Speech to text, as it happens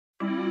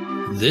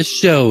This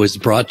show is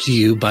brought to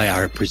you by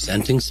our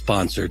presenting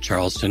sponsor,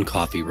 Charleston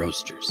Coffee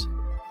Roasters.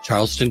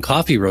 Charleston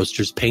Coffee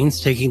Roasters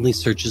painstakingly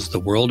searches the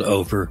world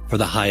over for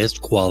the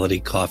highest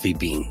quality coffee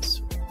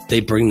beans. They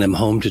bring them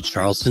home to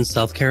Charleston,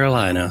 South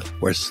Carolina,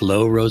 where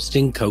slow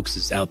roasting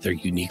coaxes out their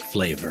unique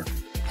flavor.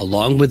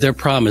 Along with their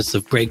promise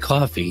of great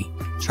coffee,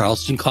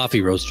 Charleston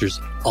Coffee Roasters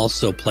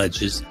also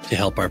pledges to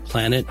help our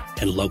planet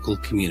and local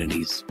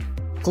communities.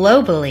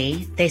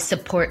 Globally, they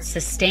support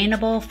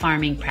sustainable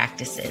farming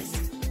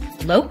practices.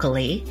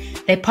 Locally,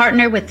 they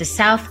partner with the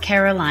South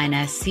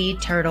Carolina Sea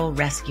Turtle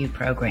Rescue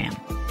Program.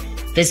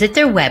 Visit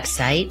their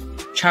website,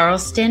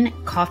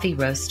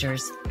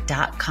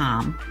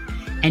 charlestoncoffeeroasters.com,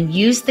 and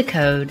use the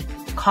code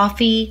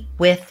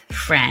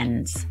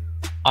COFFEEWITHFRIENDS,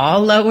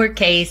 all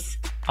lowercase,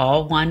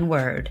 all one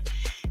word,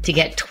 to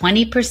get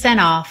 20%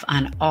 off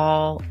on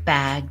all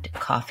bagged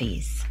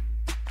coffees.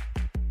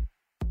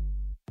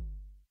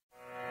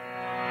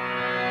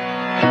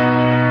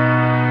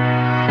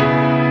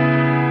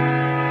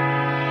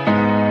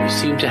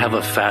 Seem to have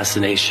a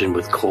fascination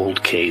with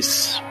cold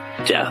case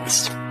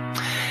deaths.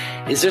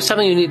 Is there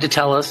something you need to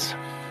tell us?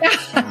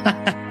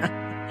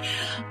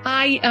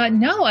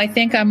 I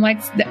think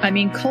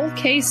cold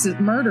cases,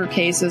 murder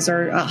cases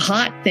are a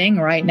hot thing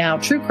right now.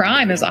 True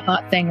crime is a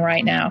hot thing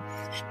right now.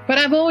 But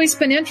I've always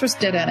been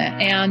interested in it.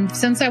 And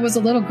since I was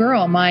a little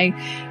girl, I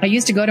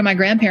used to go to my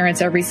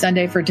grandparents every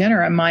Sunday for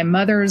dinner, and my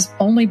mother's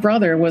only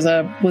brother was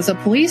a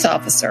police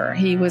officer.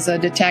 He was a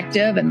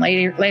detective and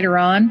later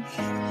on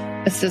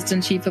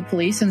assistant chief of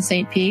police in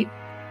St. Pete.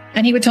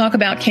 And he would talk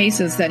about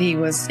cases that he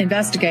was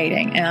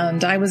investigating.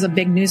 And I was a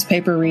big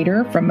newspaper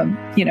reader from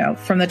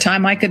the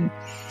time I could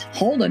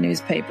hold a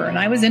newspaper. And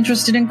I was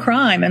interested in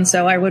crime. And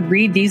so I would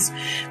read these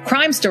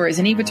crime stories,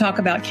 and he would talk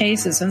about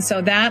cases. And so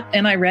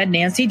and I read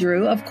Nancy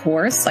Drew, of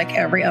course, like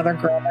every other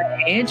girl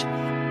my age.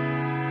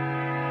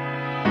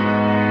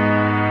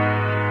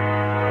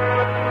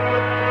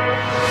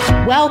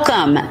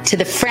 Welcome to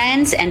the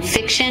Friends and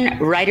Fiction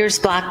Writer's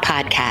Block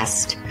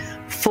podcast.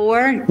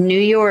 4 New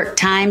York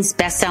Times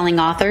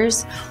bestselling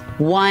authors,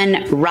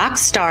 1 rock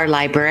star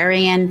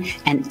librarian,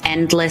 and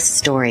endless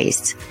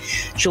stories.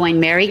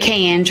 Join Mary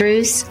Kay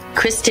Andrews,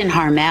 Kristen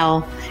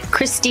Harmel,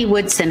 Christy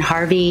Woodson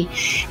Harvey,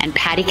 and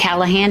Patty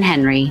Callahan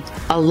Henry,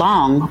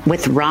 along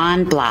with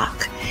Ron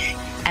Block.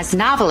 As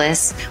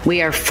novelists,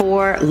 we are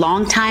 4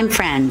 longtime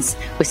friends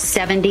with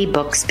 70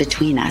 books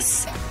between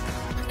us.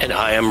 And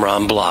I am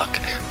Ron Block.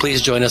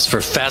 Please join us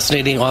for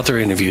fascinating author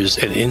interviews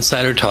and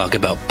insider talk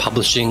about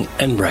publishing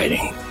and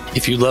writing.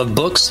 If you love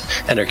books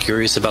and are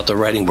curious about the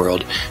writing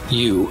world,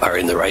 you are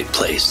in the right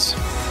place.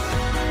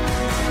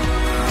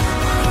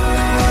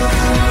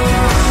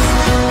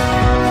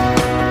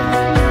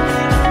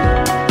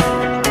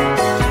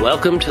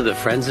 Welcome to the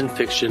Friends and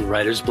Fiction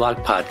Writer's Block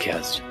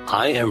podcast.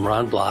 I am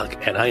Ron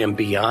Block, and I am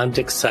beyond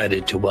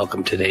excited to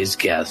welcome today's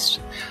guest,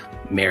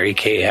 Mary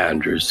Kay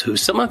Andrews, who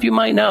some of you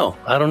might know.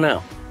 I don't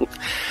know.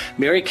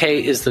 Mary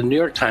Kay is the New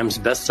York Times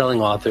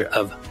bestselling author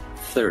of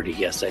 30,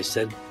 yes, I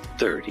said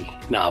 30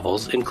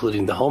 novels,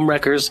 including The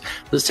Homewreckers,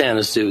 The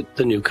Santa Suit,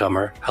 The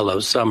Newcomer, Hello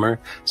Summer,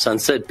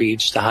 Sunset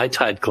Beach, The High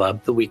Tide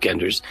Club, The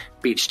Weekenders,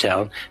 Beach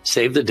Town,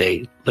 Save the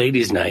Date,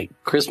 Ladies' Night,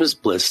 Christmas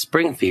Bliss,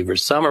 Spring Fever,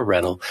 Summer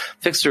Rental,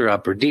 Fixer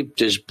Upper, Deep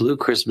Dish, Blue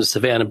Christmas,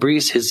 Savannah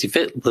Breeze, Hissy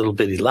Fit, Little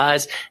Bitty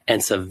Lies,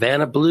 and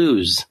Savannah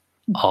Blues,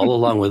 all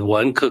along with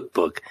 1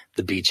 cookbook,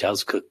 the Beach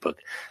House Cookbook.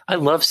 I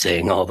love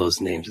saying all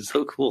those names. It's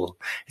so cool.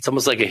 It's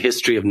almost like a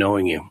history of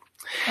knowing you.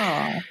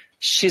 Aww.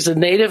 She's a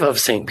native of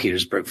St.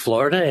 Petersburg,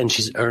 Florida, and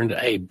she's earned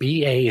a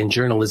BA in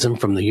journalism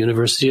from the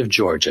University of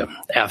Georgia.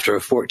 After a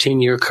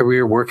 14-year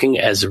career working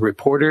as a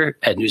reporter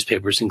at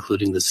newspapers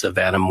including the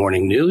Savannah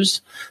Morning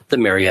News, the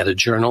Marietta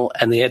Journal,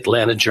 and the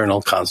Atlanta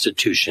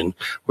Journal-Constitution,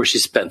 where she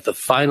spent the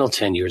final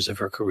 10 years of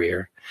her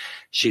career,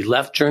 she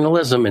left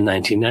journalism in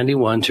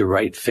 1991 to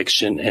write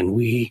fiction, and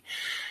we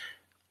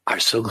are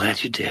so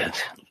glad you did.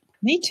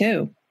 Me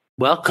too.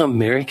 Welcome,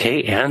 Mary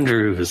Kay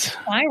Andrews.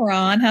 Hi,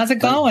 Ron. How's it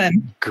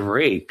going?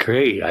 Great.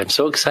 I'm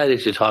so excited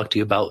to talk to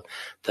you about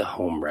The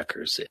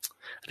Homewreckers. I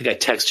think I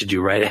texted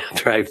you right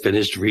after I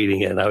finished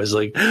reading it, and I was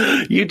like,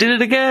 you did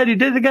it again.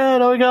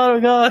 Oh, my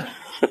God.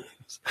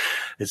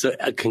 And so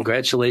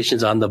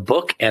congratulations on the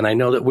book. And I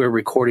know that we're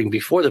recording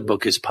before the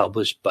book is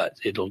published, but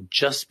it'll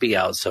just be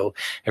out. So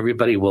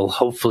everybody will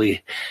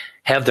hopefully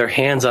have their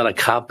hands on a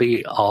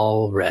copy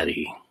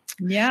already.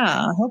 Yeah,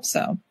 I hope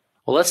so.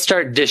 Well, let's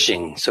start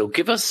dishing. So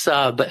give us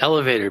the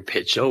elevator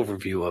pitch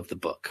overview of the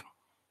book.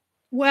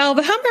 Well,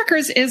 The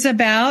Homewreckers is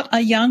about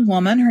a young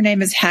woman. Her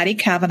name is Hattie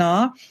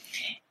Kavanaugh,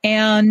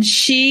 and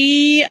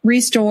she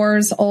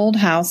restores old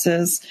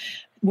houses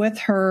with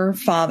her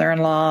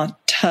father-in-law,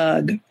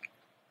 Tug.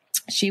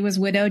 She was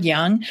widowed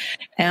young,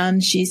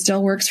 and she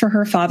still works for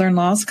her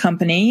father-in-law's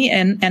company,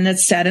 and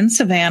it's set in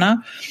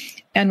Savannah.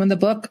 And when the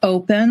book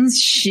opens,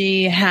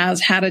 she has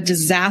had a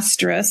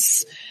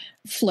disastrous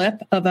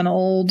flip of an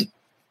old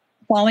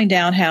falling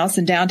down house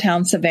in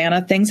downtown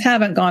Savannah. Things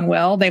haven't gone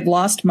well. They've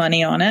lost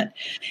money on it.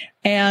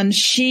 And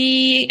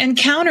she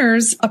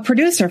encounters a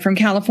producer from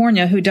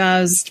California who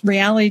does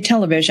reality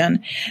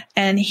television.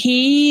 And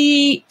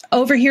he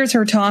overhears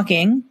her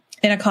talking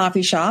in a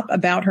coffee shop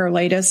about her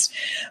latest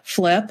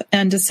flip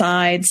and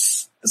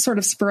decides, sort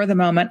of spur of the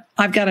moment,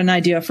 I've got an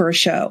idea for a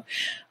show.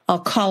 I'll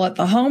call it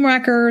the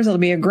Homewreckers. It'll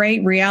be a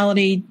great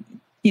reality,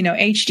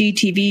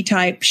 HGTV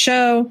type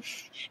show.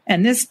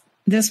 And this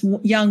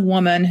young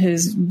woman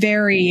who's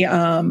very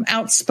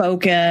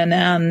outspoken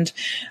and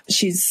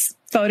she's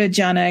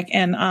photogenic,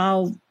 and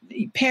I'll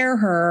pair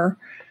her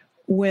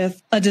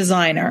with a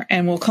designer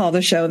and we'll call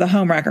the show the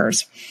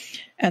Homewreckers.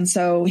 And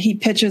so he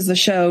pitches the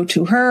show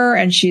to her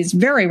and she's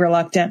very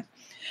reluctant,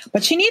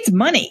 but she needs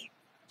money.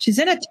 She's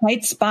in a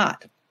tight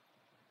spot.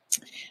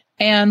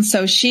 And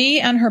so she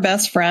and her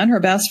best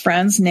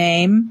friend's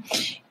name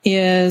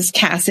is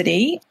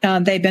Cassidy.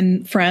 They've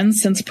been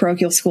friends since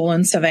parochial school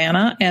in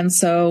Savannah. And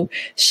so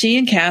she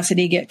and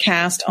Cassidy get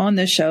cast on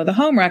this show, the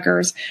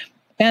Homewreckers.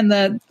 And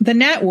the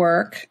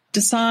network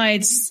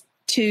decides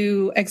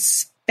to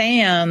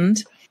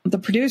expand the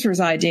producer's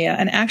idea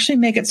and actually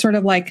make it sort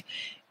of like,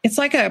 it's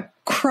like a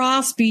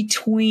cross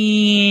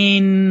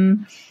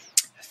between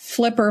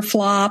Flipper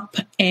Flop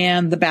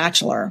and The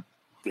Bachelor.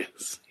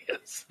 Yes.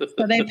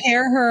 So they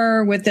pair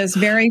her with this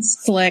very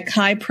slick,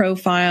 high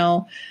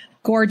profile,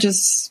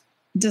 gorgeous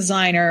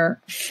designer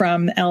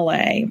from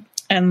LA.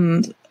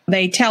 And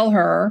they tell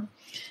her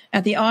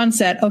at the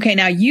onset, okay,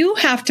 now you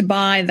have to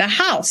buy the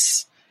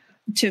house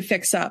to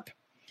fix up,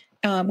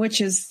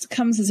 which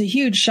comes as a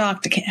huge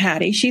shock to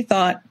Hattie. She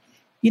thought,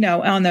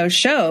 on those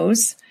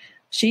shows,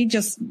 she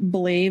just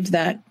believed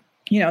that,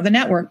 the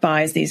network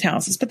buys these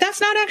houses, but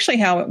that's not actually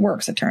how it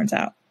works, it turns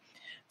out.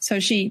 So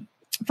she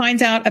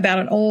finds out about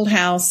an old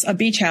house, a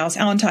beach house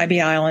on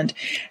Tybee Island,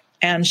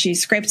 and she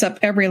scrapes up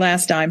every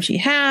last dime she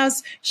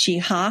has. She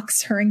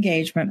hawks her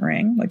engagement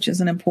ring, which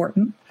is an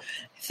important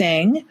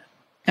thing,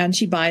 and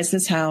she buys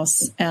this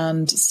house,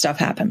 and stuff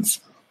happens.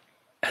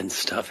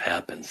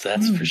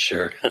 That's for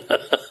sure.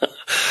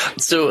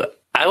 So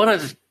I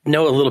want to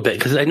know a little bit,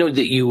 because I know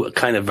that you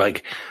kind of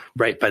like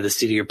right by the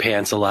seat of your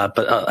pants a lot,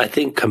 but I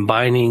think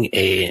combining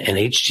an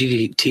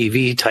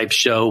HGTV type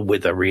show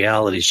with a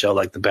reality show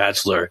like The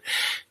Bachelor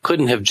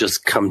couldn't have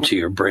just come to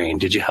your brain.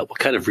 What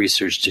kind of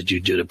research did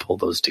you do to pull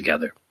those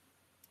together?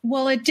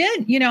 Well, it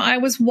did. I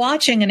was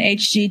watching an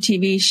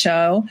HGTV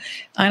show.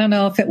 I don't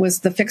know if it was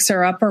The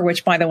Fixer Upper,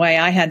 which, by the way,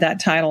 I had that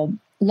title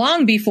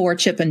long before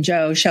Chip and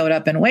Jo showed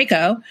up in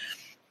Waco.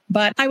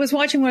 But I was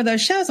watching one of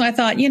those shows and I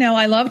thought,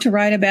 I love to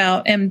write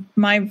about, and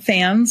my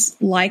fans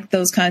like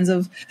those kinds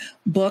of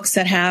books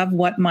that have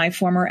what my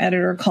former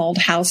editor called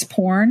house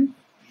porn.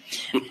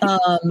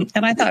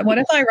 And I thought, what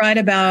if I write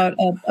about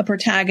a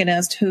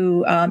protagonist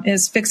who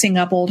is fixing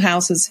up old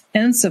houses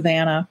in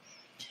Savannah,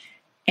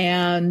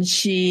 and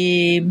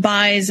she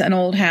buys an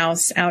old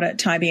house out at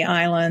Tybee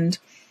Island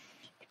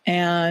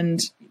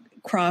and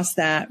cross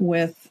that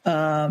with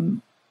a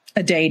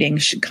dating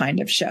kind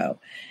of show.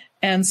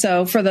 And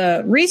so for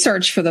the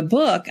research for the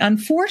book,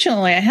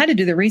 unfortunately, I had to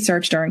do the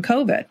research during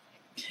COVID,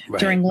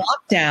 during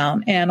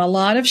lockdown. And a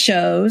lot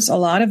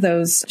of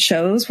those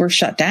shows were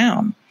shut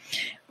down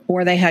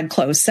or they had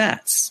closed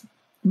sets.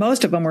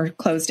 Most of them were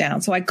closed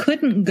down. So I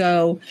couldn't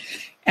go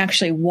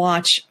actually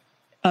watch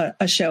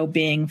a show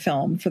being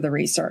filmed for the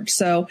research.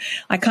 So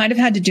I kind of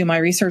had to do my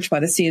research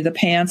by the seat of the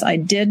pants. I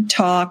did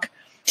talk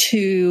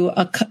to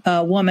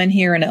a woman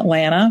here in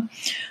Atlanta,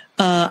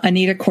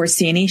 Anita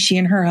Corsini. She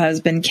and her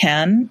husband,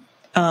 Ken,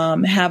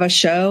 have a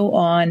show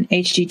on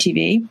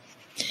HGTV,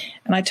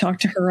 and I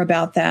talked to her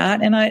about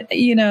that.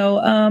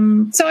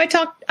 And so I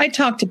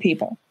talked to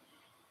people.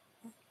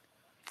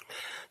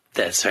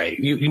 That's right.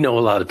 You know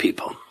a lot of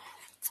people.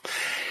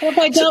 Well, if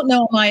I don't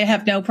know them, I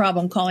have no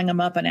problem calling them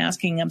up and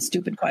asking them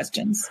stupid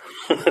questions.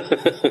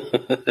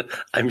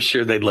 I'm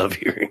sure they love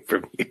hearing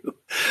from you.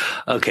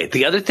 Okay.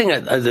 The other thing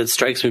that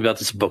strikes me about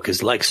this book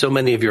is, like so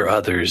many of your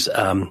others,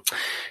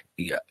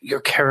 your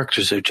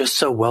characters are just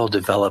so well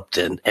developed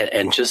and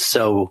just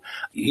so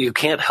you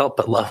can't help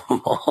but love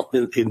them all.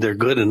 They're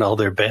good and all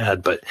they're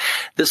bad. But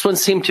this one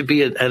seemed to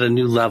be at a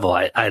new level.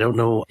 I don't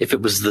know if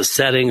it was the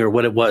setting or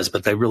what it was,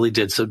 but they really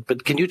did. So,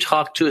 but can you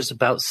talk to us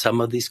about some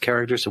of these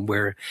characters and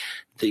where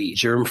the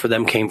germ for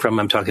them came from?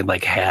 I'm talking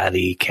like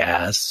Hattie,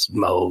 Cass,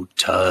 Mo,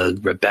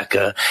 Tug,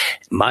 Rebecca.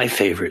 My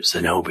favorite,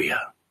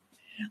 Zenobia.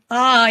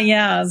 Ah,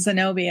 yeah,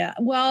 Zenobia.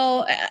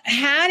 Well,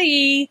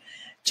 Hattie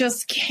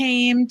just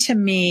came to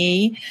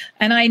me,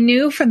 and I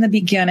knew from the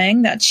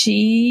beginning that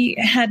she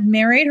had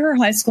married her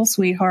high school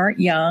sweetheart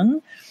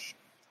young,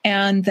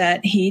 and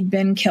that he'd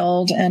been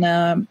killed in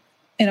a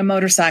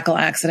motorcycle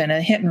accident,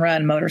 a hit and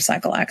run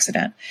motorcycle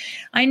accident.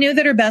 I knew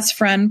that her best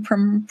friend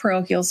from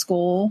parochial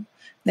school,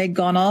 they'd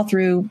gone all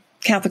through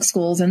Catholic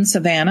schools in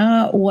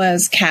Savannah,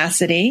 was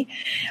Cassidy.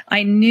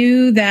 I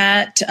knew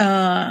that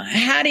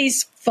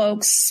Hattie's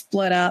folks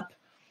split up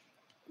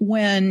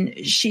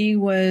when she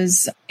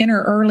was in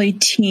her early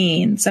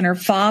teens, and her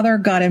father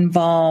got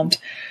involved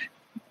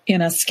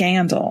in a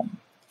scandal.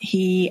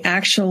 he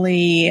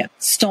actually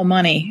stole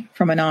money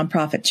from a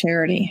nonprofit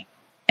charity.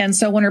 And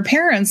so when her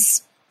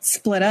parents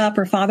split up,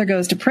 her father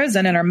goes to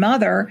prison and her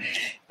mother,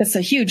 it's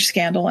a huge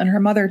scandal, and her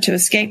mother, to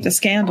escape the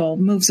scandal,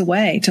 moves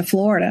away to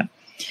Florida.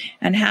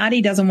 And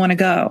Hattie doesn't want to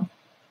go.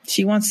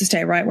 She wants to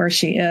stay right where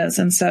she is.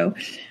 And so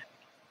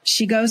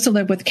she goes to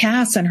live with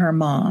Cass and her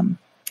mom.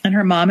 And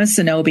her mom is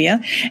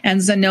Zenobia.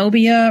 And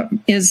Zenobia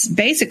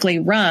basically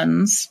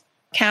runs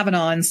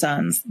Kavanaugh and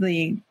Sons,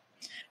 the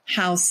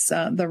house,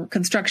 the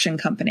construction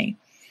company.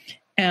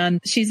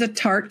 And she's a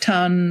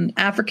tart-tongued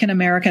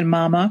African-American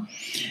mama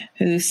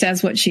who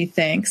says what she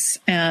thinks.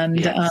 And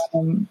yes.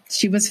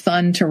 She was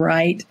fun to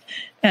write.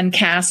 And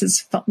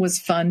Cass was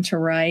fun to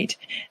write.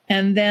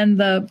 And then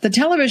the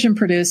television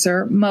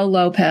producer, Mo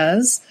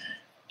Lopez,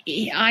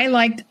 I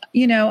liked,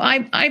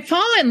 I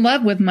fall in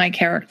love with my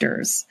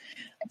characters,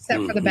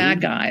 except for the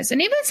bad guys.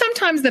 And even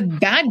sometimes the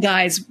bad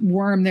guys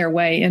worm their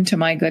way into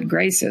my good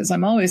graces.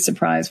 I'm always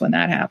surprised when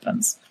that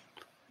happens.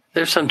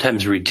 They're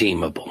sometimes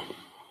redeemable.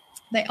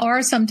 They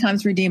are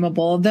sometimes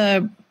redeemable.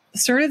 The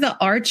sort of the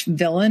arch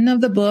villain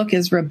of the book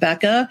is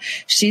Rebecca.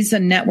 She's the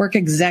network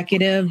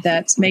executive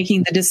that's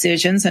making the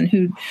decisions and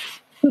who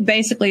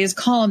basically is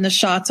calling the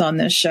shots on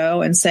this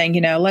show and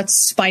saying, let's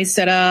spice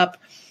it up.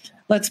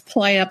 Let's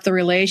play up the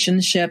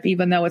relationship,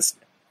 even though it's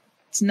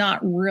not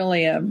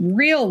really a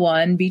real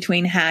one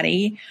between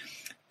Hattie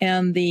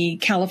and the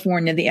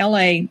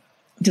LA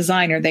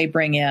designer they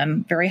bring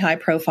in, very high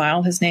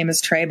profile. His name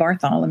is Trey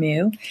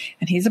Bartholomew,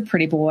 and he's a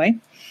pretty boy.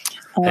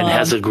 And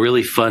has a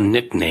really fun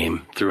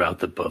nickname throughout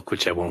the book,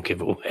 which I won't give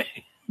away.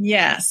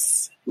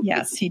 Yes,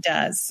 he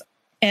does.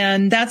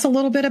 And that's a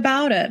little bit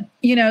about it.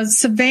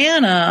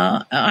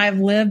 Savannah, I've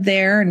lived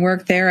there and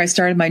worked there. I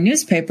started my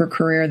newspaper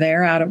career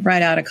there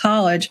right out of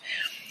college.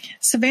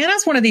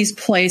 Savannah's one of these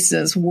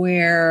places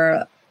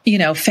where,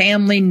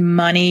 family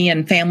money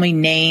and family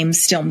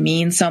names still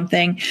mean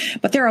something,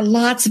 but there are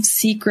lots of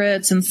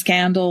secrets and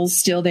scandals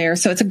still there.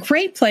 So it's a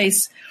great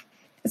place.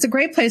 It's a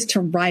great place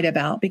to write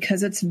about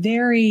because it's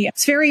very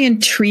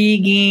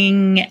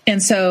intriguing.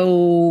 And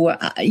so,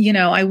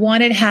 I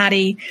wanted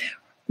Hattie,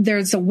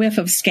 there's a whiff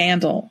of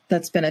scandal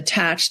that's been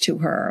attached to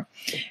her.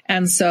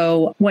 And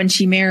so when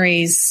she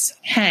marries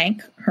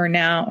Hank,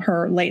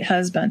 her late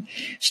husband,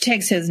 she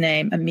takes his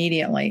name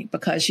immediately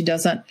because she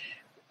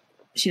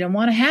didn't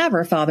want to have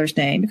her father's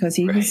name because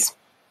he was,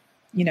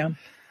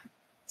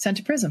 sent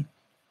to prison.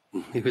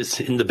 He was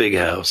in the big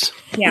house.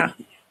 Yeah.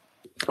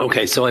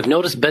 Okay, so I've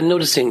been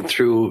noticing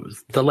through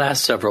the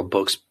last several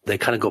books, they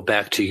kind of go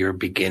back to your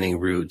beginning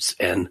roots,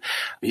 and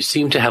you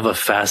seem to have a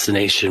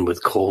fascination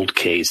with cold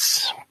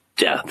case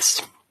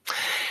deaths.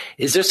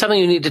 Is there something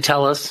you need to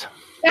tell us?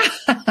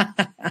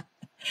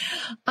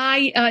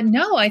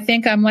 I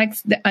think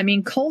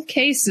cold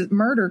cases,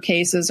 murder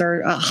cases are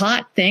a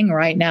hot thing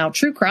right now.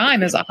 True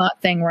crime is a hot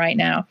thing right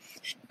now,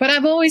 but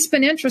I've always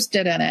been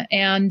interested in it.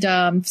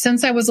 And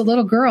since I was a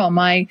little girl,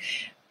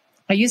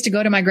 I used to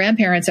go to my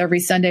grandparents every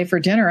Sunday for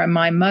dinner, and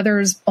my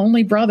mother's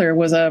only brother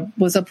was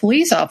a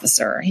police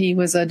officer. He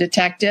was a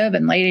detective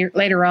and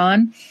later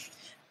on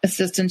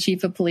assistant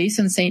chief of police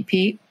in St.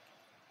 Pete.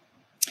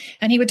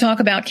 And he would talk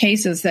about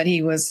cases that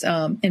he was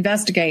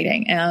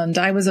investigating. And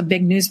I was a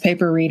big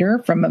newspaper reader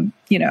from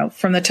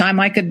the time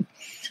I could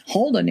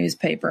hold a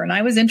newspaper, and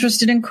I was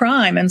interested in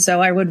crime. And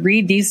so I would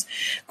read these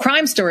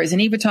crime stories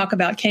and he would talk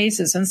about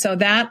cases. And so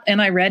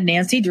and I read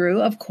Nancy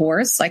Drew, of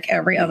course, like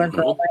every other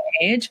girl my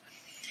age.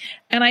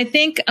 And I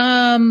think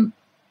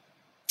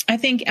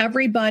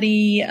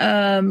everybody,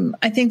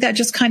 I think that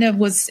just kind of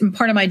was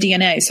part of my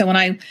DNA. So when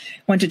I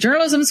went to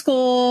journalism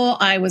school,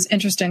 I was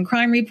interested in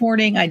crime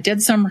reporting. I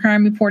did some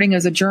crime reporting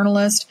as a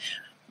journalist,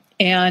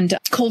 and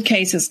cold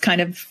cases kind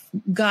of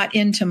got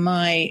into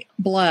my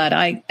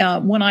blood.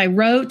 When I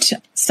wrote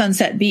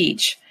Sunset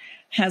Beach,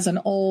 has an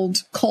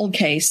old cold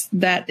case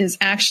that is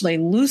actually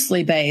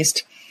loosely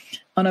based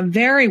on a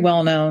very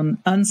well-known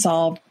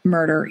unsolved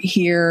murder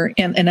here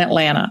in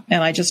Atlanta.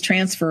 And I just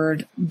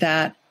transferred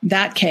that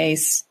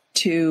case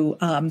to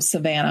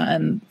Savannah.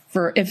 And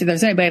if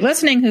there's anybody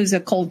listening who's a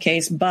cold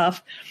case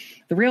buff,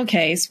 the real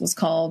case was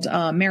called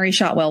Mary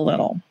Shotwell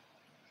Little,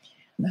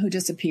 who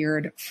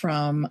disappeared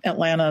from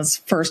Atlanta's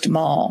First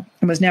Mall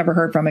and was never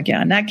heard from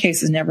again. That case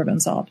has never been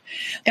solved.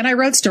 And I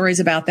wrote stories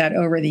about that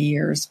over the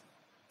years.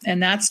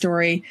 And that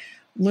story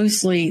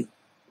loosely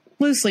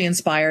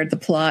inspired the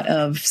plot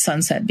of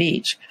Sunset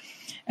Beach.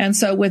 And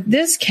so with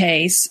this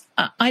case,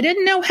 I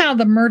didn't know how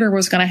the murder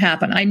was going to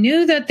happen. I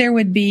knew that there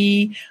would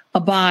be a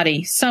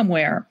body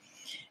somewhere.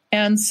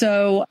 And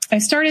so I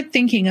started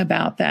thinking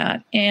about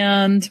that.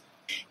 And,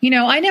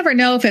 I never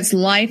know if it's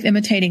life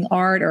imitating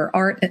art or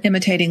art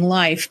imitating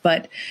life.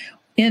 But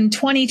in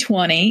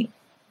 2020,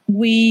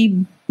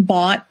 we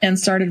bought and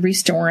started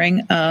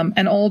restoring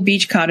an old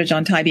beach cottage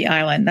on Tybee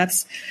Island.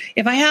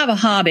 If I have a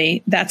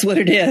hobby, that's what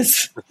it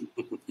is.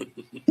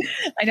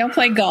 I don't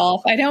play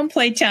golf. I don't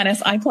play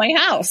tennis. I play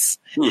house.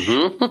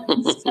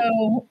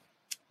 So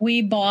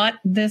we bought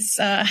this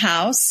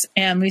house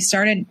and we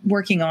started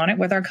working on it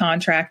with our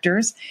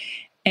contractors.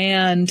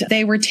 And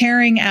they were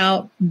tearing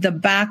out the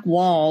back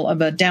wall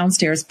of a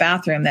downstairs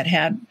bathroom that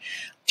had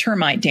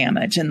termite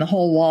damage, and the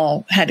whole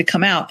wall had to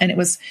come out. And it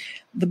was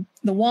the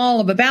wall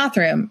of a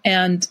bathroom.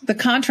 And the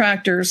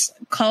contractors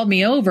called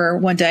me over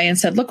one day and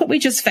said, look what we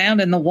just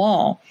found in the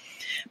wall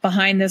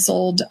behind this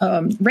old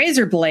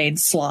razor blade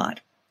slot.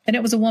 And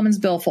it was a woman's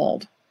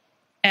billfold.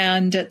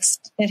 And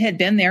it had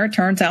been there, it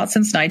turns out,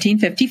 since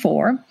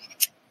 1954.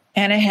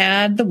 And it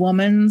had the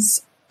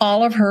woman's,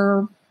 all of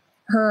her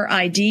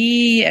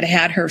ID. It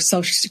had her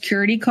social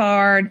security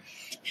card.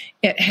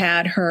 It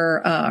had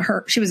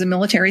she was a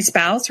military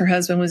spouse. Her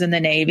husband was in the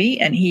Navy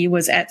and he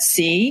was at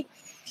sea.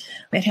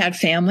 It had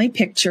family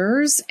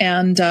pictures.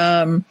 And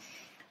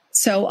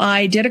so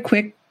I did a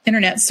quick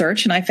internet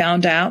search and I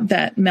found out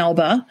that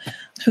Melba,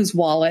 whose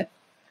wallet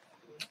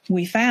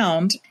we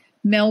found,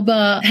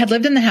 Melba had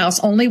lived in the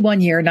house only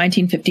 1 year,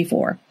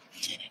 1954.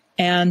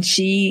 And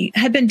she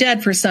had been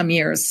dead for some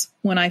years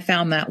when I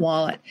found that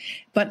wallet.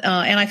 But,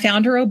 and I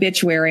found her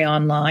obituary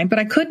online, but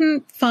I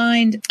couldn't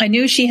find, I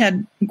knew she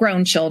had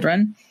grown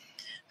children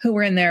who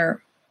were in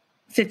their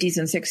 50s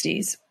and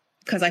 60s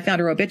because I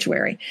found her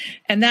obituary.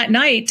 And that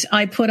night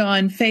I put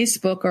on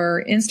Facebook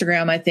or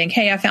Instagram, I think,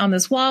 hey, I found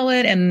this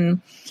wallet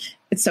and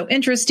it's so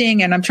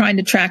interesting. And I'm trying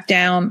to track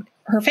down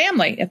her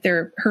family if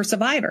they're her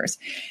survivors.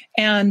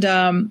 And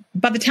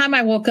by the time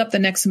I woke up the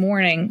next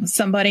morning,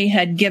 somebody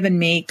had given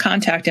me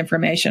contact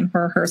information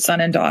for her son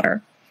and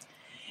daughter.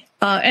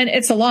 And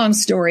it's a long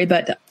story,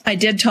 but I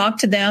did talk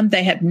to them.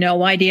 They had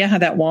no idea how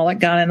that wallet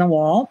got in the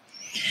wall.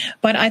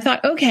 But I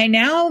thought, okay,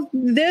 now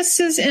this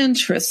is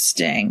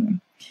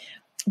interesting.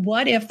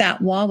 What if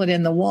that wallet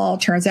in the wall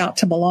turns out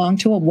to belong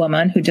to a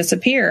woman who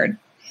disappeared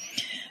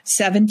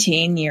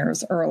 17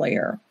 years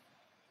earlier?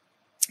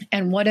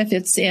 And what if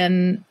it's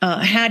in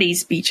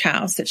Hattie's beach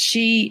house that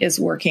she is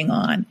working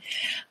on?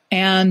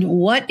 And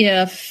what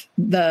if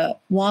the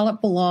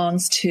wallet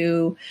belongs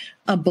to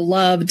a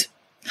beloved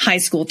high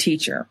school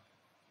teacher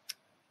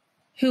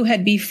who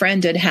had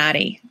befriended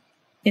Hattie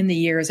in the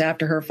years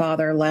after her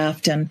father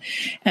left and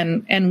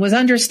was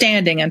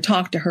understanding and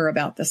talked to her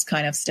about this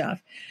kind of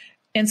stuff?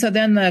 And so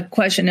then the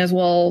question is,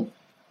 well,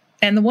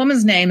 and the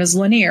woman's name is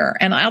Lanier.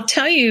 And I'll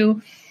tell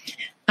you,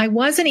 I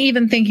wasn't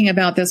even thinking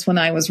about this when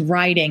I was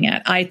writing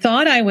it. I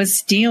thought I was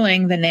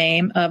stealing the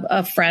name of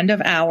a friend of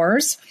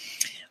ours.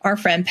 Our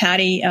friend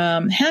Patty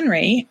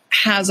Henry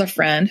has a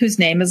friend whose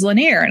name is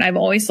Lanier, and I've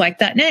always liked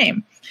that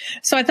name.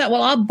 So I thought,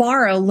 well, I'll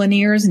borrow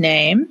Lanier's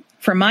name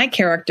for my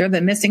character,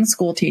 the missing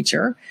school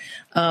teacher.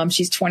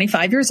 She's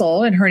 25 years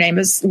old, and her name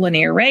is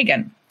Lanier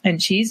Reagan,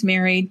 and she's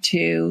married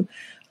to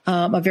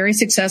a very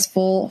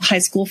successful high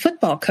school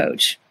football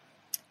coach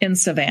in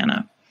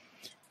Savannah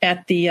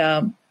at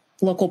the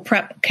local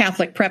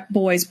Catholic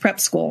boys prep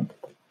school.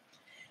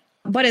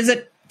 But as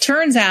it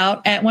turns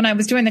out, when I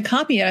was doing the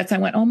copy edits, I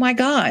went, oh my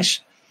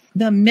gosh,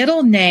 the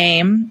middle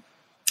name,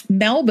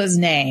 Melba's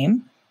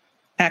name,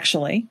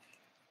 actually,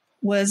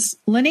 was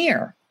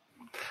Lanier.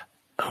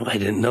 Oh, I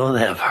didn't know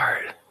that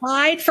part.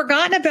 I'd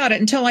forgotten about it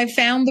until I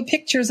found the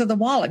pictures of the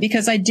wallet,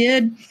 because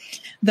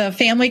the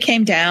family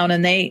came down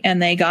and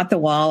they got the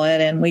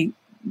wallet, and we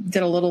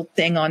did a little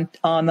thing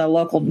on the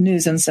local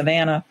news in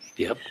Savannah.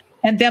 Yep.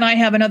 And then I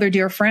have another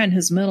dear friend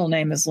whose middle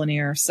name is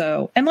Lanier.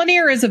 And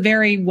Lanier is a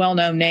very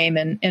well-known name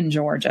in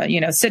Georgia.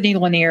 You know, Sidney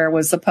Lanier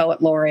was the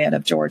poet laureate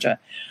of Georgia.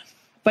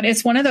 But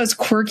it's one of those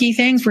quirky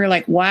things where you're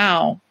like,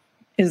 wow,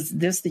 is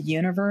this the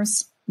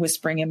universe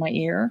whispering in my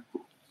ear?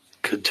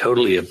 Could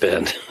totally have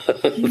been.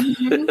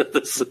 Mm-hmm.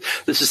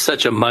 This is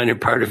such a minor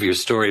part of your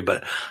story,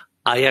 but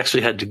I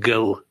actually had to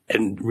go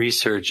and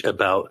research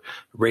about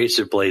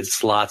razor blade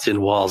slots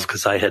in walls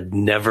because I had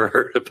never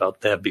heard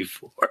about that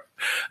before.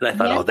 And I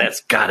thought, oh,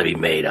 that's got to be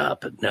made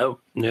up. But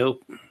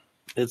nope.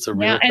 It's a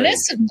real thing.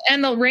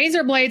 And the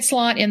razor blade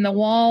slot in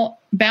the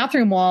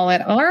bathroom wall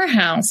at our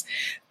house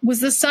was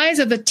the size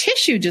of a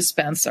tissue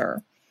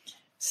dispenser.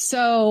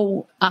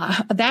 So we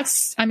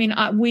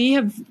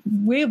have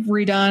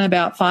redone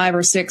about 5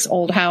 or 6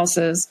 old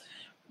houses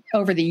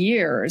over the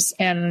years.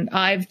 And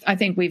I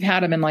think we've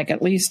had them in like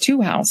at least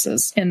 2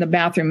 houses in the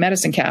bathroom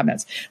medicine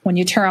cabinets. When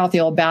you tear out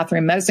the old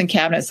bathroom medicine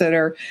cabinets that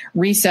are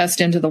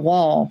recessed into the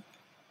wall,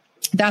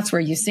 that's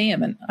where you see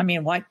them. And I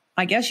mean,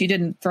 I guess you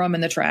didn't throw them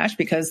in the trash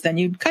because then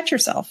you'd cut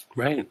yourself.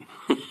 Right.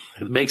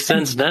 It makes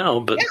sense now,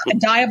 but yeah,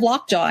 die of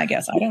lockjaw, I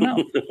guess. I don't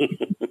know.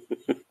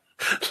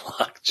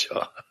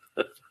 Lockjaw.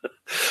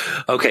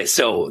 Okay,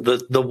 so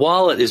the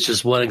wallet is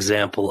just one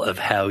example of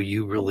how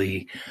you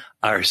really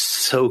are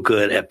so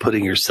good at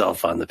putting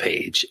yourself on the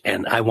page.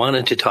 And I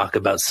wanted to talk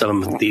about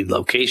some of the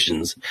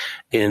locations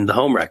in the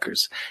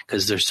Homewreckers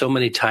because there's so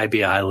many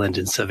Tybee Island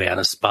and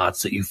Savannah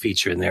spots that you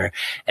feature in there,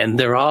 and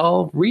they're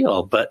all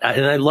real.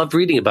 And I love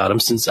reading about them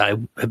since I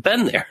have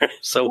been there.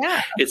 So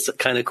yeah. It's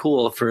kind of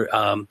cool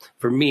for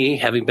me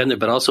having been there,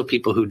 but also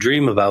people who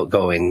dream about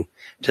going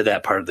to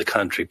that part of the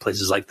country,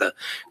 places like the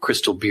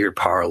Crystal Beer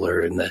Parlor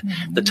and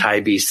the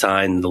Tybee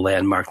Sign, the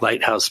Landmark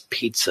Lighthouse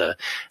Pizza, and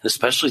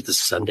especially the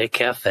Sunday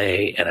Cafe.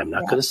 And I'm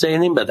not going to say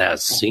anything, but that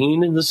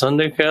scene in the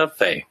Sunday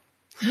Cafe.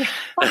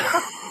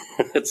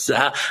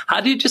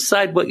 How do you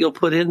decide what you'll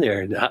put in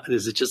there?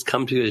 Does it just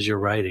come to you as you're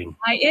writing?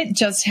 It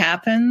just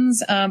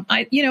happens.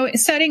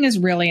 Setting is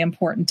really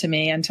important to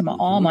me and to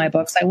all my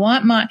books. I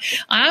want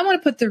to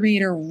put the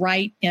reader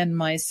right in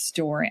my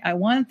story. I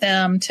want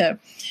them to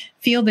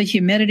feel the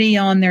humidity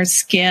on their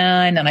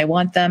skin, and I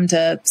want them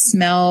to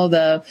smell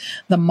the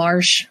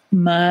marsh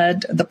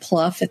mud, the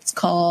pluff it's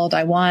called.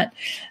 I want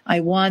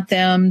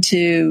them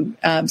to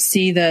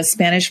see the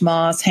Spanish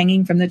moss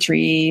hanging from the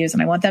trees,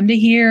 and I want them to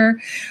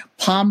hear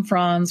palm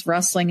fronds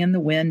rustling in the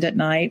wind at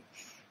night.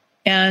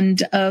 And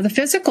the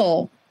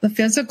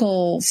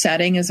physical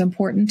setting is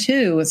important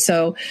too.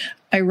 So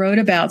I wrote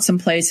about some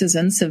places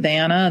in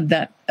Savannah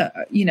that,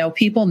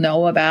 people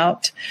know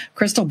about.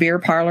 Crystal Beer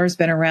Parlor has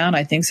been around,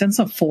 I think, since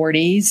the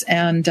 40s.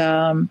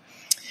 And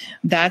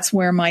that's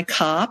where my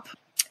cop,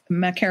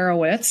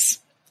 Makarowitz,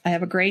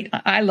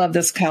 I love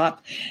this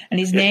cop. And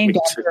he's named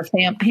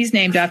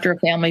after a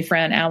family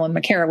friend, Alan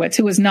Makarowitz,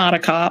 who was not a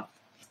cop.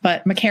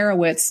 But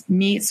Makarowitz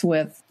meets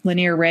with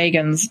Lanier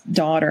Reagan's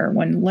daughter.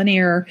 When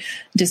Lanier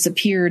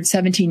disappeared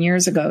 17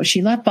 years ago,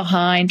 she left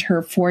behind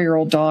her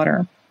 4-year-old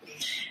daughter.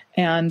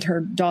 And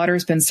her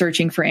daughter's been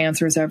searching for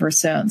answers ever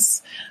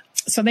since.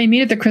 So they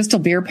meet at the Crystal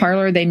Beer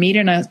Parlor. They meet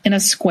in a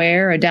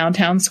square, a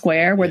downtown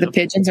square, where the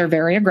pigeons are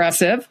very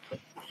aggressive.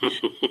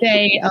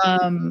 They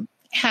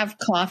have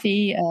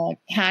coffee.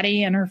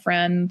 Hattie and her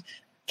friend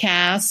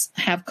Cass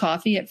have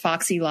coffee at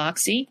Foxy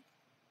Loxy,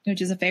 which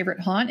is a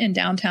favorite haunt in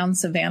downtown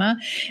Savannah.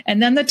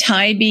 And then the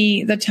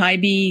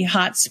Tybee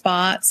hot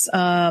spots.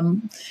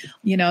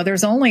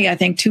 There's only, I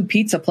think, 2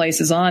 pizza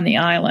places on the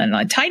island.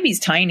 Tybee's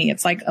tiny.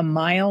 It's like a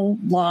mile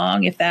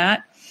long, if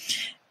that.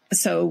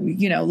 So,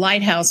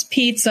 Lighthouse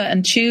Pizza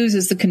and Choose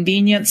is the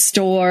convenience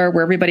store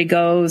where everybody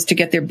goes to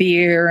get their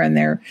beer and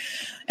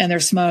their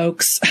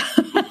smokes.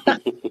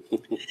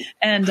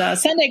 And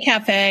Sunday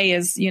Cafe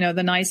is,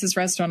 the nicest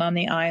restaurant on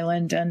the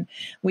island. And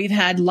we've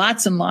had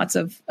lots and lots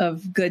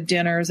of good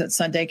dinners at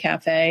Sunday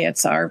Cafe.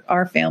 It's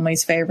our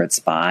family's favorite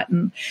spot.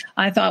 And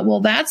I thought,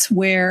 well, that's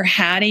where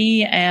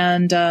Hattie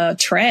and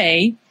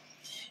Trey,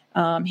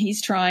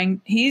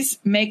 he's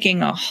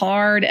making a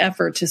hard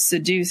effort to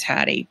seduce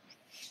Hattie.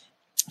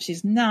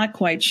 She's not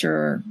quite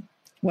sure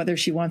whether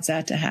she wants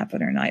that to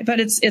happen or not, but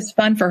it's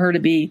fun for her to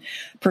be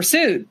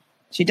pursued.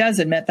 She does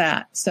admit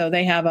that. So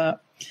they have a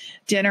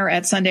dinner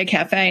at Sunday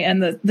Cafe,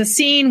 and the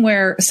scene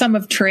where some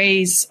of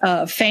Trey's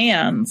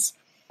fans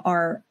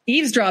are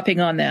eavesdropping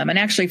on them and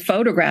actually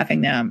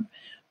photographing them.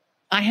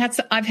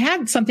 I've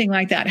had something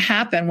like that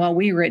happen while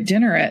we were at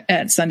dinner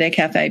at Sunday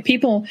Cafe.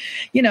 People,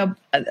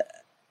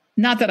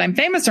 not that I'm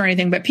famous or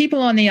anything, but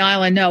people on the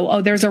island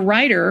know, there's a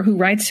writer who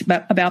writes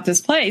about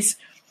this place.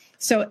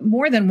 So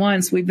more than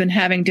once we've been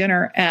having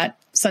dinner at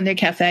Sunday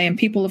Cafe, and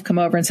people have come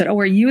over and said, "Oh,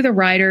 are you the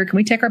writer? Can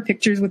we take our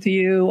pictures with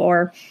you?"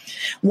 Or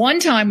one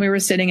time we were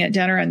sitting at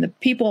dinner and the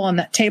people on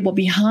that table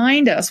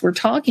behind us were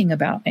talking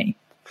about me.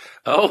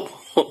 Oh,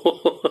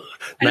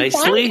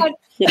 nicely.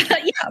 Yeah,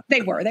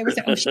 they were. They were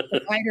saying, "Oh, she's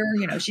a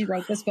writer. She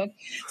wrote this book."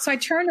 So I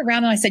turned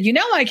around and I said,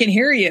 "I can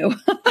hear you."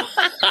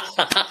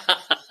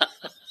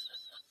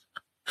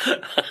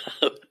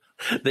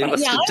 They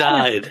must have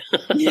died.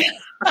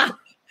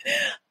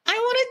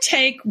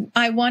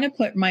 I want to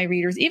put my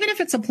readers, even if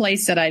it's a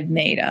place that I've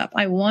made up,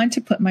 I want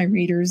to put my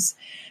readers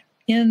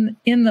in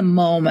the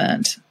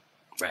moment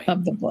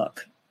of the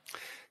book.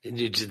 And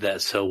you did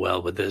that so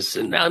well with this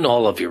and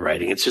all of your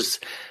writing. It's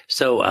just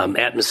so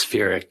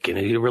atmospheric,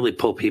 you really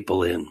pull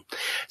people in.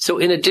 So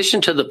in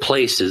addition to the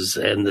places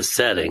and the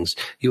settings,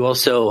 you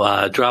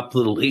also drop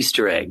little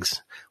Easter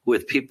eggs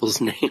with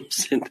people's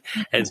names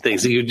and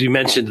things. You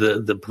mentioned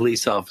the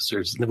police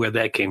officers and where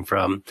that came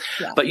from,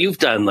 but you've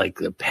done like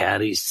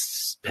Patty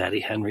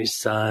Henry's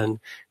son,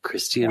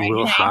 Christy and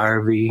Will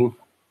Harvey.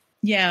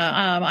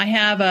 Yeah. I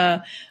have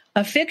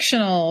a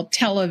fictional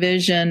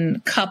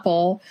television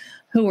couple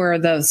who are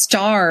the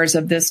stars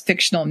of this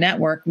fictional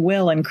network,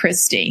 Will and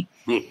Christy.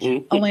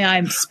 Only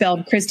I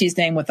spelled Christy's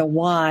name with a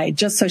Y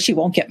just so she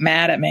won't get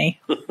mad at me.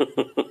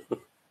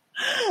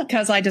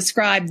 Because I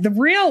described the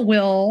real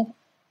Will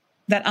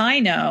that I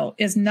know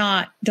does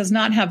not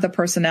have the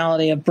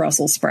personality of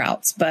Brussels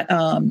sprouts, but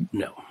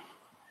no.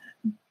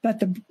 But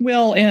the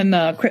Will in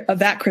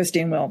that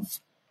Christine Will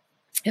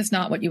is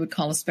not what you would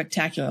call a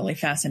spectacularly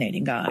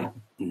fascinating guy.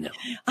 No.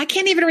 I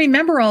can't even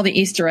remember all the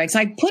Easter eggs.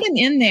 I put them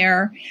in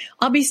there.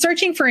 I'll be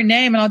searching for a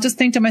name and I'll just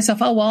think to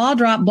myself, oh, well, I'll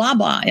drop blah,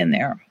 blah in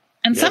there.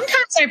 And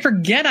sometimes I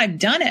forget I've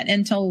done it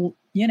until,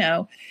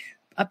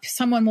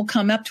 someone will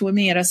come up to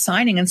me at a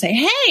signing and say,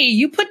 "Hey,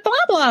 you put blah,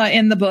 blah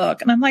in the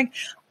book." And I'm like,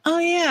 "Oh,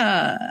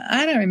 yeah,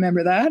 I don't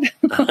remember that."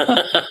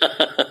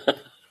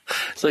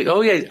 It's like,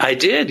 oh, yeah, I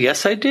did.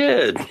 Yes, I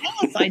did.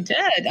 Yes, I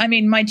did. I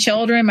mean, my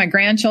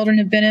grandchildren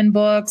have been in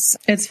books.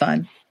 It's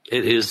fun.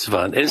 It is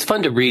fun. And it's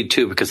fun to read,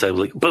 too, because I was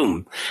like,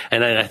 boom.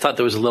 And I thought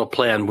there was a little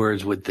play on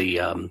words with the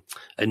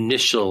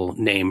initial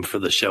name for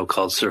the show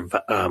called,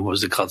 what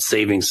was it called?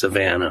 Saving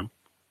Savannah.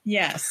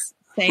 Yes,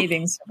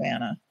 Saving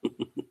Savannah.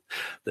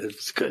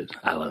 That's good.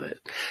 I love it.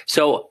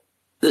 So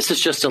This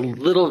is just a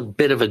little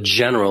bit of a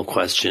general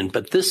question,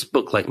 but this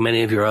book, like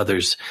many of your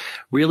others,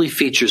 really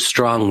features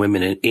strong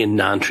women in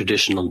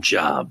non-traditional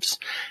jobs.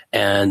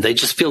 And they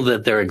just feel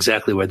that they're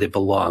exactly where they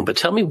belong. But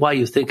tell me why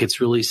you think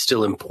it's really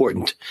still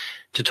important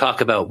to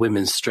talk about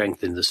women's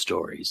strength in the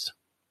stories.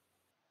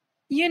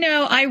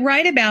 I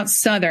write about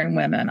Southern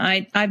women.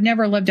 I've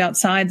never lived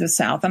outside the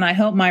South, and I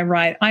hope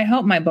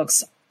my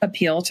books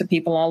appeal to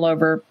people all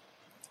over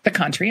the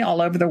country,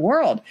 all over the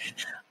world.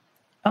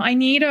 I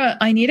need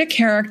a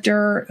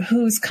character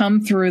who's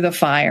come through the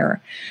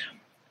fire,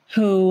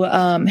 who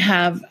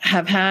have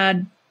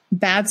had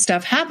bad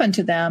stuff happen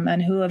to them,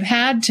 and who have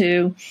had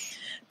to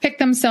pick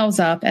themselves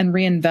up and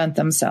reinvent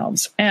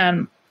themselves.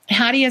 And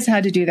Hattie has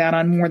had to do that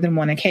on more than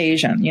one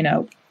occasion.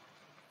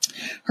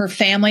 Her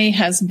family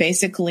has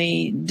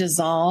basically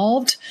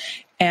dissolved,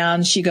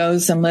 and she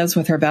goes and lives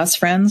with her best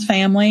friend's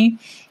family.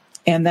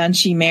 And then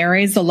she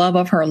marries the love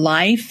of her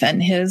life,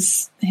 and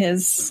his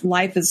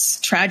life is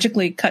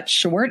tragically cut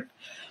short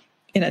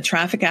in a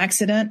traffic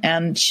accident,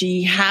 and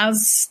she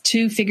has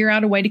to figure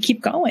out a way to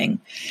keep going.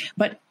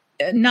 But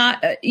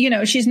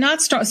she's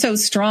not so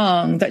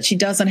strong that she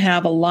doesn't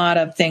have a lot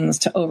of things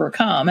to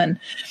overcome,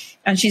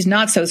 and she's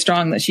not so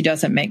strong that she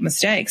doesn't make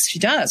mistakes. She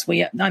does.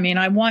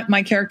 I want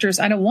my characters.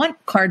 I don't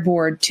want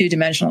cardboard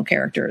 2-dimensional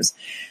characters.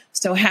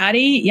 So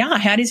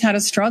Hattie's had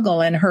a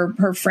struggle, and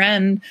her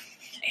friend.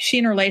 She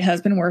and her late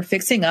husband were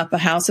fixing up a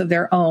house of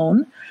their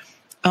own,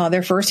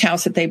 their first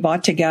house that they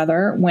bought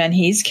together, when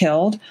he's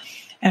killed.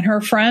 And her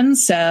friend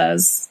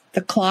says,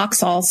 the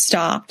clocks all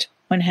stopped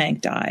when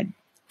Hank died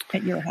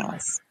at your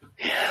house.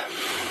 Yeah.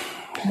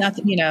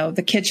 Nothing,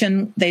 the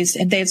kitchen, they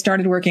had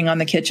started working on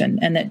the kitchen,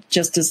 and it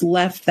just is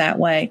left that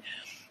way.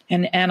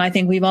 And I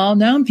think we've all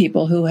known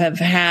people who have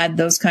had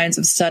those kinds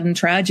of sudden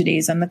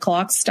tragedies, and the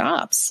clock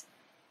stops.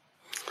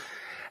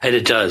 And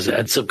it does.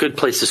 It's a good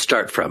place to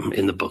start from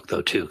in the book,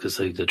 though, too, because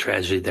the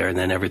tragedy there, and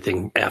then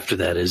everything after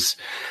that is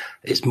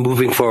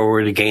moving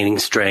forward and gaining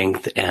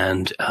strength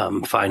and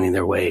finding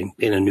their way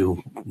in a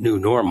new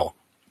normal.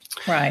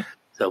 Right.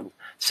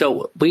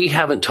 So we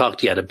haven't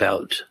talked yet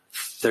about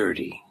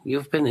 30.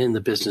 You've been in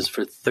the business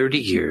for 30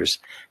 years.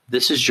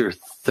 This is your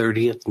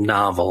 30th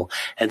novel.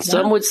 And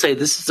some would say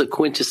this is a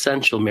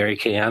quintessential Mary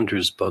Kay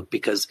Andrews book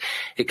because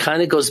it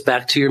kind of goes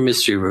back to your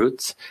mystery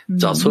roots.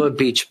 It's also a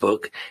beach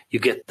book. You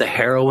get the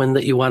heroine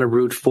that you want to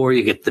root for.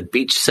 You get the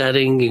beach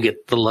setting. You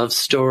get the love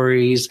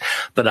stories.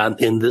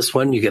 But in this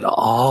one, you get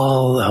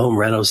all the home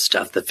reno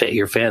stuff that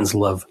your fans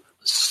love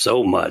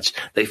so much.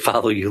 They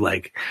follow you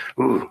like,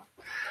 ooh.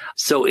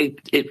 So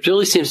it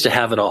really seems to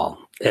have it all.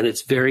 And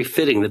it's very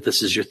fitting that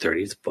this is your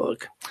 30th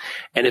book.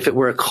 And if it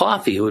were a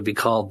coffee, it would be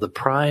called the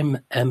Prime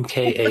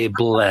MKA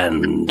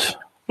Blend.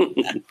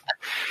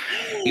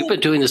 You've been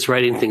doing this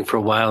writing thing for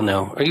a while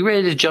now. Are you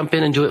ready to jump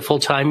in and do it full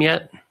time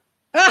yet?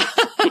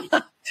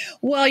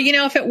 Well,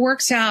 if it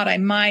works out, I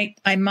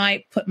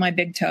might put my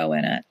big toe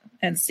in it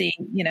and see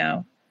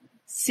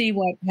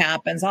what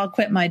happens. I'll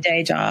quit my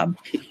day job,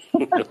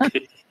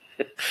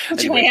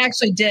 which I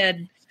actually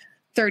did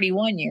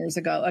 31 years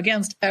ago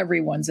against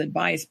everyone's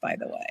advice, by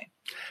the way.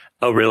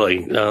 Oh,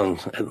 really?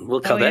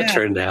 Look how that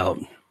turned out.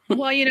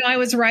 Well, I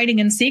was writing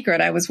in secret.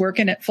 I was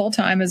working at full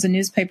time as a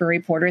newspaper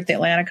reporter at the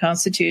Atlanta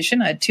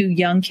Constitution. I had 2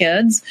 young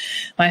kids.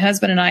 My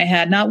husband and I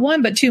had not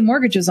 1, but 2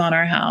 mortgages on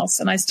our house.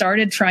 And I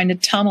started trying to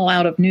tunnel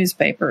out of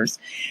newspapers.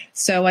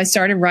 So I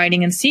started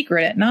writing in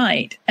secret at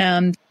night.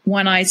 And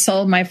when I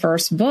sold my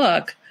first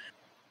book,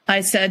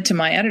 I said to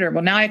my editor,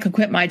 well, now I can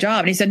quit my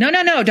job. And he said,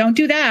 no, don't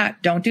do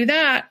that. Don't do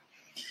that.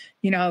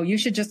 You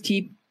should just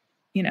keep,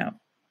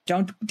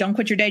 don't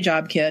quit your day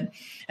job, kid.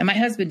 And my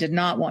husband did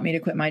not want me to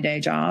quit my day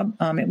job.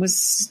 It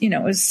was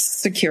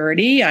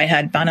security. I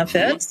had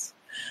benefits,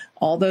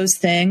 all those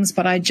things,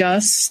 but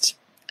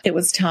it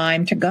was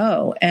time to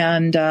go.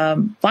 And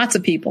lots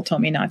of people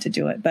told me not to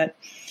do it, but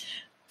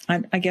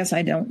I guess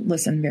I don't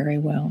listen very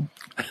well.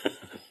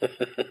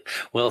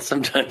 Well,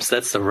 sometimes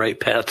that's the right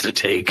path to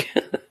take.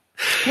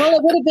 Well,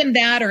 it would have been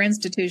that or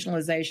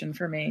institutionalization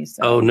for me.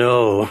 So. Oh,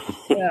 no.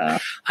 Yeah.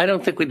 I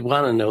don't think we'd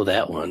want to know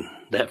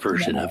that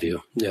version of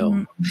you. No.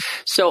 Mm-hmm.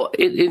 So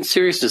in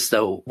seriousness,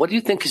 though, what do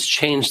you think has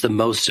changed the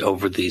most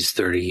over these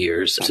 30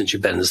 years since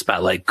you've been in the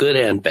spotlight, good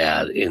and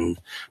bad, in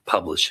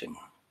publishing?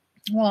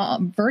 Well,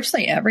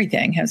 virtually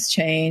everything has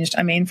changed.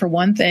 I mean, for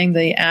one thing,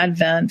 the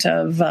advent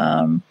of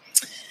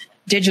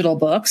digital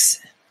books,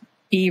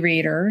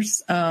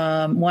 e-readers.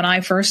 When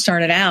I first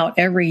started out,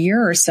 every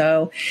year or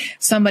so,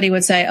 somebody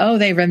would say, oh,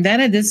 they've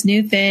invented this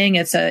new thing.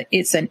 It's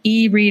an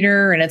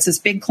e-reader, and it's this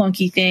big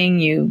clunky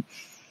thing you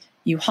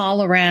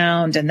haul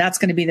around, and that's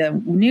going to be the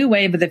new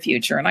wave of the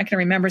future. And I can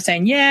remember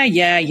saying,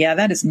 yeah,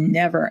 that is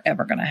never,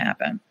 ever going to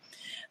happen.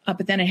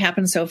 But then it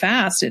happened so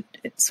fast, it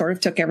sort of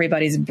took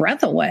everybody's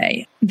breath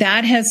away.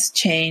 That has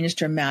changed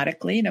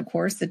dramatically. And of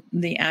course,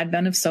 the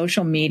advent of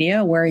social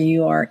media, where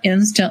you are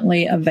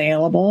instantly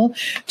available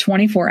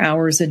 24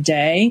 hours a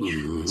day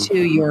to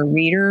your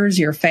readers,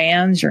 your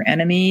fans, your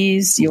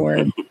enemies,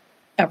 your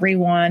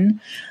everyone.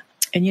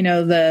 And,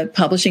 the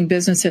publishing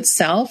business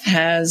itself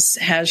has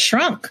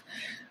shrunk.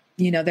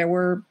 There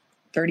were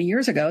 30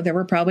 years ago, there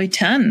were probably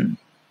 10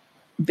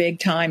 big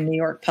time New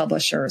York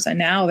publishers. And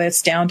now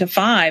it's down to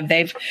 5.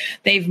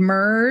 They've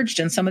merged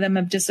and some of them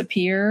have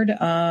disappeared.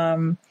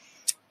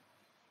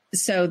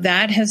 So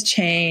that has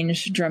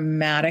changed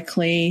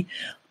dramatically.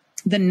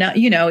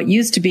 It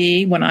used to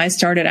be when I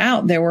started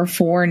out, there were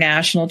 4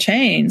 national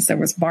chains. There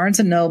was Barnes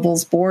and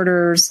Noble's,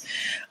 Borders,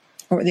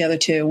 or the other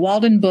 2,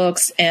 Walden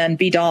Books and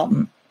B.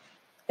 Dalton.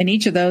 And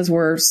each of those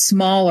were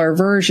smaller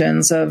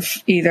versions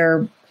of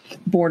either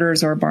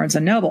Borders or Barnes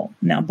and Noble.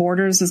 Now,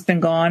 Borders has been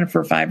gone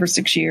for 5 or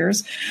 6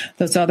 years.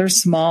 Those other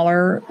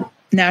smaller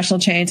national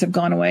chains have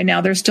gone away.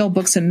 Now there's still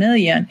Books A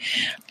Million.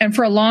 And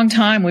for a long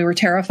time, we were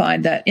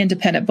terrified that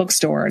independent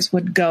bookstores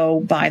would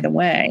go by the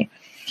way.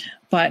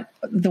 But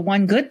the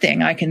one good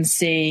thing I can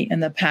see in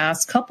the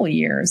past couple of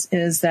years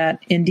is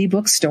that indie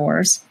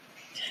bookstores,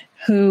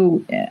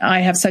 who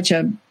I have such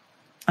a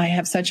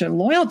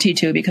loyalty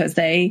to, because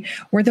they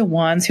were the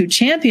ones who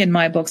championed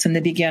my books in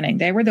the beginning.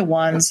 They were the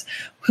ones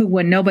who,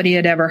 when nobody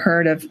had ever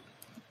heard of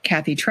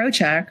Kathy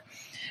Trocheck,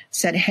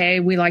 said, hey,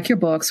 we like your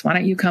books. Why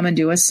don't you come and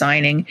do a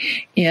signing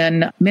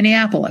in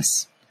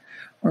Minneapolis?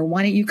 Or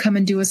why don't you come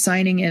and do a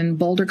signing in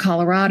Boulder,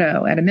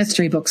 Colorado at a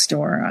mystery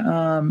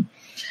bookstore?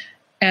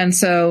 And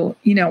so,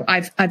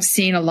 I've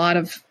seen a lot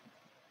of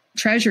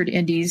treasured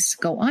indies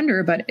go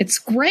under, but it's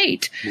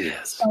great.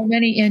 Yes. So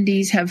many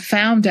indies have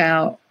found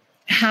out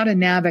how to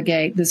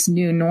navigate this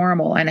new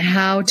normal and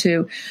how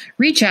to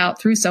reach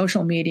out through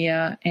social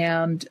media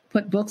and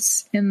put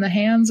books in the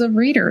hands of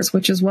readers,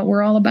 which is what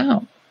we're all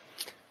about.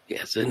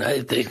 Yes, and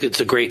I think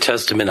it's a great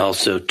testament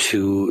also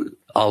to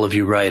all of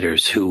you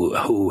writers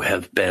who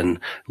have been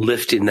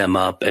lifting them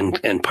up and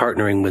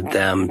partnering with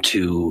them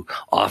to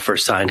offer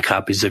signed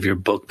copies of your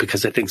book,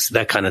 because I think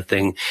that kind of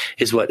thing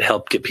is what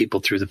helped get people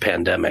through the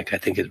pandemic. I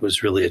think it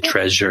was really a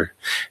treasure,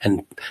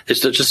 and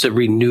there's just a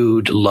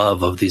renewed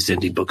love of these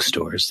indie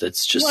bookstores.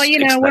 That's just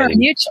exciting.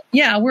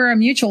 We're a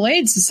mutual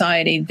aid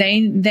society. They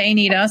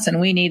need us and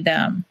we need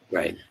them.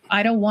 Right.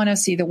 I don't want to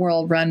see the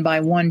world run by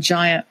one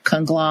giant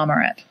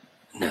conglomerate.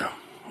 No.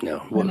 I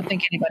don't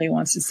think anybody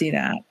wants to see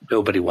that.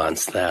 Nobody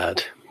wants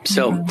that.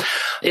 So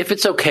if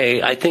it's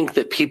okay, I think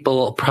that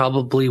people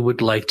probably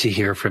would like to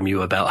hear from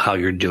you about how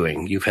you're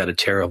doing. You've had a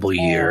terrible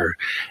year,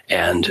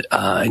 and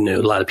I know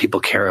a lot of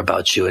people care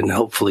about you, and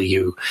hopefully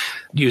you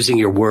using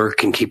your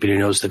work and keeping your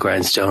nose to the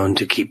grindstone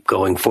to keep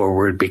going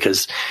forward,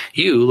 because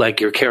you, like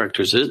your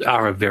characters,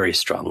 are a very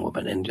strong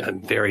woman, and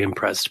I'm very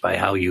impressed by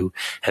how you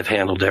have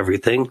handled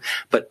everything.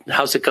 But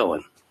how's it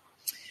going?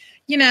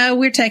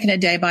 We're taking it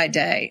day by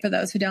day. For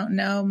those who don't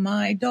know,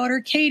 my daughter,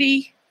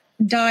 Katie,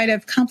 died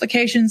of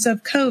complications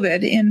of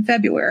COVID in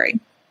February.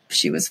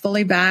 She was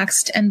fully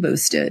vaxxed and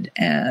boosted,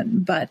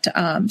 but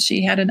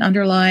she had an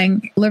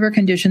underlying liver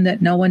condition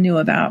that no one knew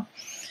about.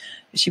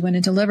 She went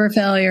into liver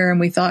failure, and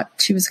we thought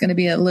she was going to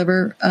be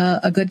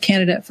a good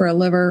candidate for a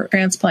liver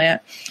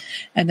transplant.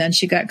 And then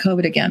she got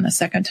COVID again the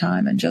second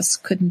time and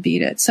just couldn't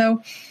beat it.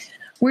 So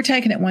we're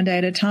taking it one day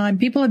at a time.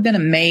 People have been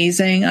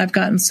amazing. I've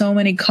gotten so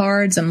many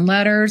cards and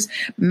letters,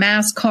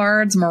 mass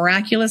cards,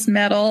 miraculous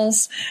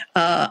medals,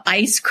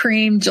 ice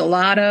cream,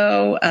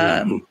 gelato,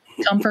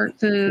 comfort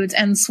foods,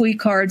 and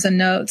sweet cards and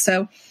notes.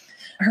 So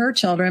her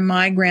children,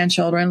 my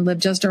grandchildren, live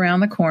just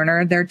around the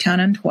corner. They're 10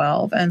 and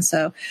 12. And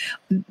so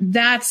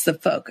that's the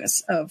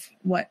focus of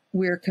what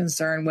we're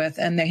concerned with.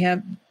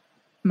 And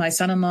my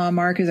son-in-law,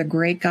 Mark, is a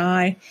great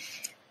guy.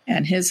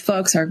 And his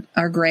folks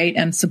are great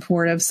and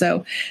supportive.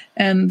 So,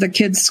 and the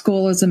kids'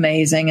 school is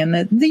amazing. And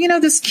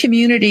this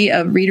community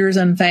of readers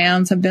and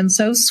fans have been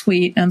so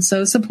sweet and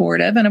so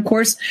supportive. And of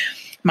course,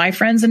 my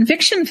friends and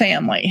fiction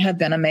family have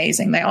been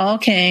amazing. They all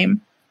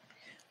came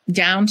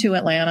down to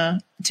Atlanta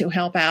to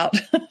help out.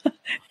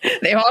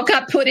 They all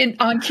got put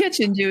on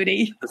kitchen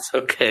duty. That's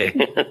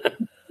okay.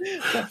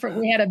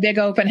 We had a big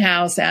open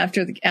house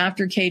after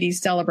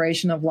Katie's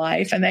celebration of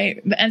life, and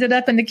they ended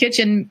up in the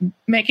kitchen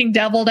making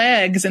deviled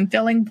eggs and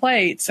filling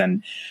plates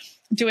and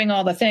doing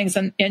all the things.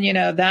 And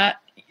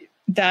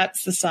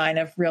that's the sign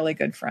of really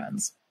good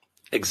friends.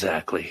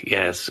 Exactly.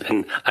 Yes.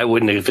 And I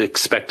wouldn't have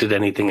expected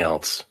anything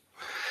else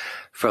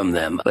from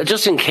them. But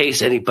just in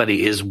case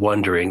anybody is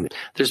wondering,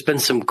 there's been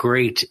some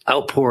great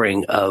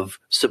outpouring of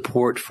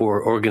support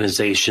for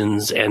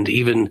organizations and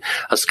even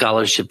a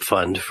scholarship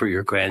fund for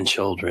your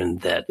grandchildren,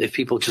 that if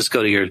people just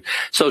go to your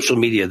social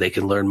media, they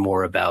can learn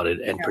more about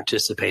it and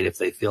participate if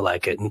they feel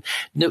like it. And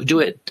do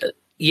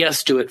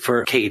it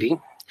for Katie.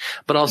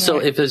 But also,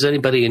 if there's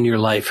anybody in your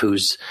life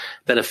who's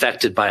been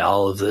affected by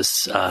all of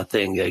this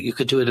thing, you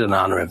could do it in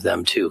honor of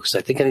them too. Because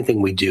I think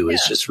anything we do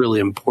is just really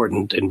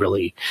important and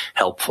really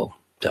helpful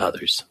to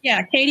others.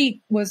 Yeah, Katie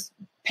was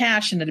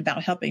passionate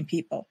about helping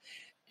people.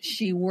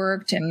 She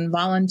worked and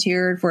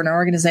volunteered for an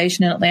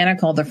organization in Atlanta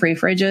called the Free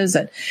Fridges.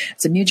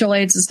 It's a mutual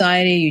aid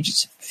society. You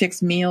just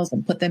fix meals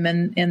and put them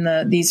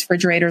in these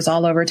refrigerators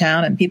all over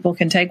town, and people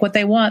can take what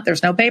they want.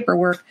 There's no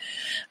paperwork,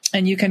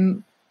 and you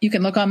can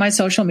look on my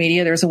social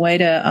media. There's a way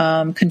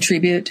to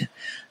contribute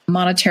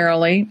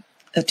monetarily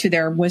to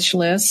their wish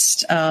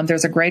list.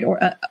 There's a great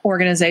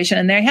organization,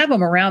 and they have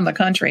them around the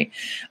country,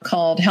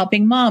 called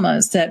Helping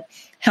Mamas, that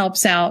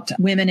helps out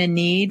women in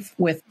need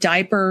with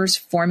diapers,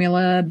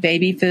 formula,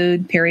 baby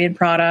food, period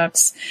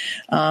products,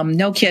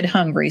 no kid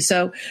hungry.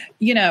 So,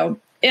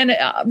 and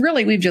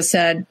really we've just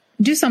said,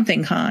 do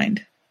something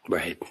kind.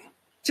 Right.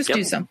 Just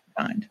do something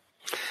kind.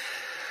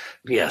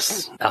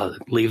 Yes, I'll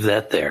leave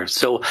that there.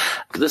 So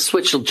let's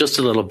switch just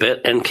a little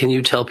bit. And can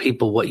you tell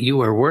people what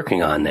you are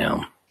working on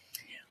now?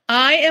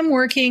 I am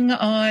working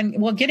on,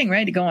 getting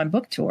ready to go on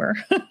book tour.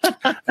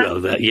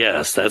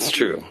 Yes, that's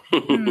true.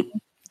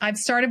 I've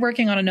started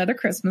working on another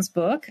Christmas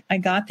book. I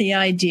got the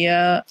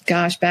idea,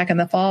 back in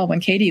the fall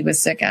when Katie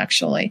was sick,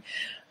 actually.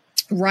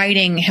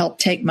 Writing helped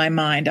take my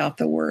mind off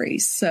the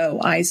worries. So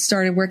I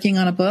started working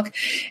on a book.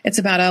 It's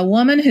about a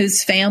woman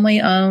whose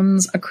family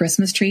owns a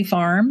Christmas tree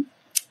farm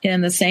in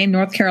the same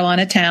North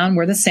Carolina town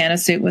where the Santa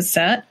suit was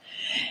set.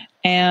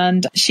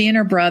 And she and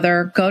her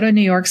brother go to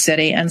New York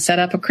City and set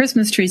up a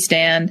Christmas tree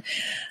stand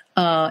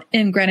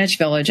in Greenwich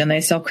Village, and they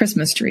sell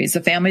Christmas trees.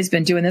 The family's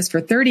been doing this for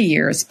 30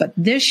 years, but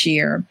this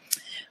year,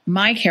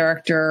 my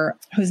character,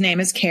 whose name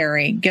is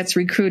Carrie, gets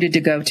recruited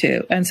to go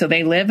too. And so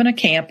they live in a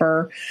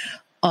camper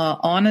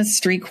on a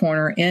street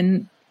corner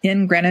in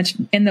Greenwich,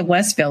 in the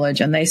West Village,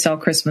 and they sell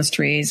Christmas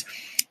trees.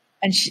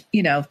 And,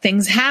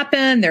 things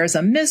happen. There's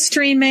a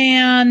mystery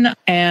man,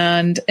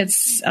 and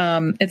it's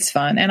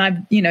fun. And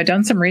I've,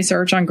 done some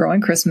research on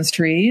growing Christmas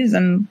trees,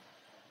 and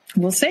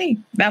we'll see.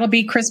 That'll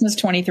be Christmas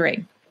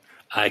 23.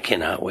 I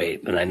cannot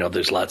wait. And I know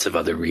there's lots of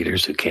other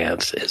readers who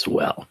can't as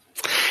well.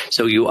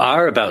 So you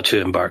are about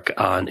to embark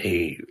on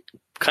a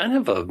kind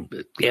of a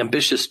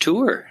ambitious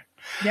tour.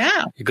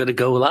 Yeah. You're going to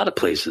go a lot of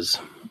places.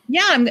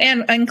 Yeah.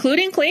 And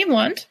including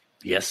Cleveland.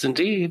 Yes,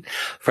 indeed.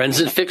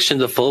 Friends in Fiction,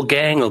 the full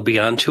gang will be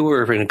on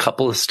tour in a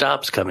couple of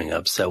stops coming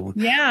up. So one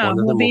of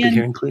them will be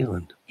here in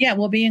Cleveland. Yeah,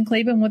 we'll be in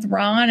Cleveland with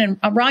Ron. And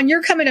Ron,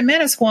 you're coming to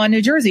Manasquan,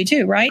 New Jersey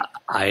too, right?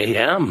 I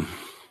am.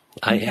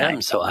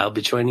 So I'll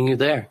be joining you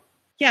there.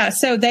 Yeah,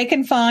 so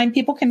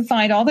people can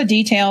find all the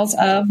details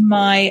of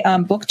my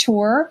book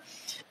tour,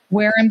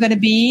 where I'm going to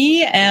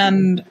be,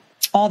 and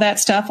all that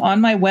stuff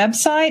on my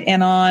website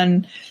and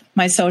on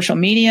my social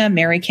media,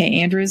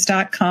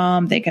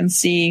 maryKandrews.com. They can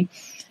see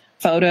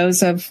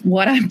photos of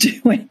what I'm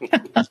doing.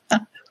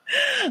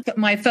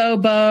 My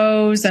faux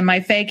bows and my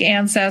fake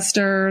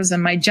ancestors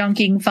and my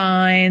junking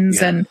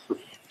finds. Yeah. And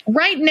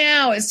right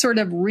now it's sort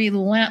of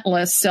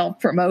relentless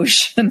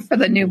self-promotion for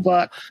the new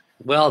book.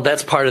 Well,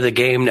 that's part of the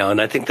game now. And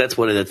I think that's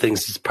one of the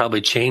things that's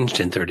probably changed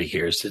in 30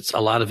 years. It's a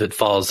lot of it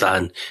falls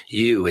on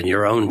you and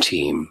your own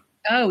team.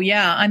 Oh,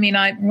 yeah. I mean,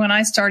 when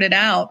I started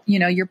out,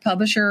 your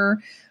publisher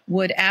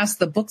would ask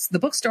the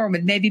bookstore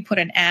would maybe put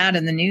an ad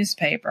in the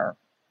newspaper.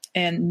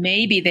 And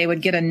maybe they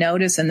would get a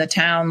notice in the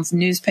town's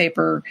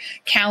newspaper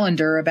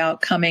calendar about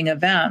coming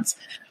events.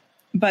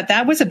 But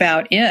that was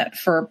about it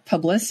for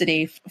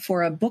publicity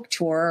for a book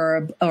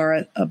tour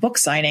or a book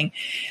signing.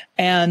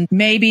 And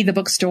maybe the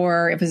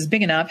bookstore, if it was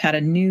big enough, had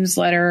a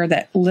newsletter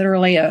that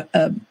literally a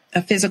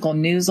physical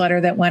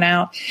newsletter that went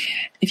out.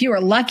 If you were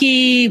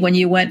lucky, when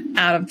you went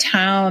out of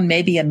town,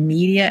 maybe a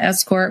media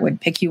escort would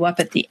pick you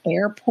up at the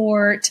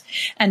airport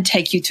and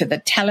take you to the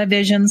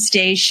television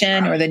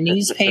station or the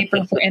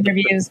newspaper for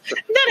interviews.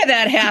 None of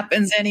that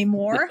happens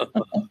anymore.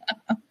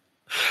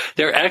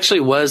 There actually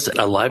was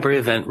a library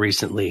event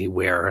recently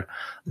where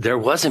there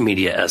was a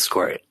media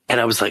escort, and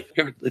I was like,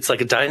 it's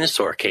like a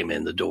dinosaur came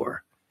in the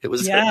door. It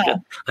was, I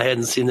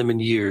hadn't seen them in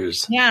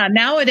years. Yeah.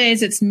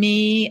 Nowadays it's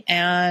me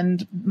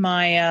and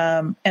my,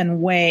 and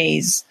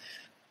Waze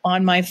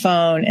on my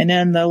phone, and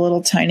then the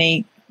little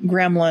tiny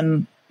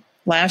gremlin.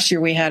 Last year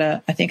we had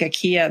a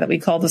Kia that we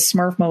called the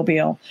Smurf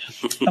Mobile,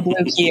 a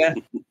blue Kia.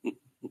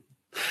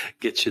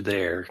 Get you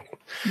there.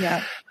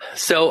 Yeah.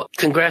 So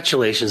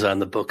congratulations on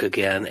the book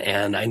again.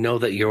 And I know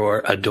that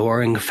your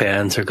adoring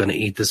fans are going to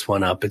eat this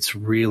one up. It's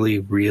really,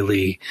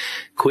 really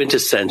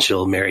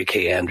quintessential Mary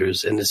Kay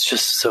Andrews, and it's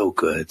just so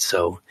good.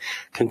 So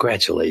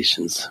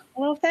congratulations.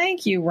 Well,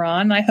 thank you,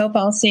 Ron. I hope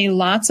I'll see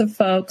lots of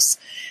folks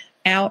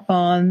out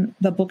on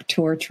the book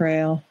tour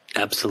trail.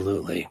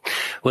 Absolutely.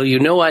 Well, you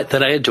know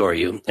that I adore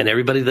you, and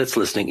everybody that's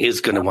listening is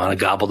going to want to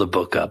gobble the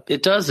book up.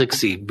 It does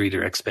exceed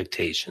reader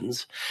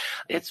expectations.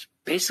 It's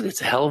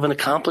a hell of an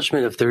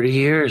accomplishment of 30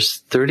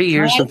 years, 30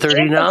 years and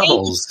 30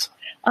 novels.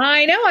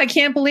 I know. I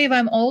can't believe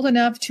I'm old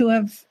enough to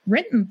have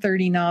written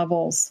 30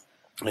 novels.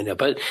 I know,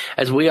 but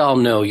as we all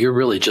know, you're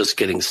really just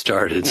getting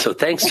started. So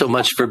thanks so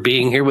much for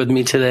being here with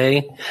me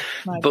today.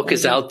 The book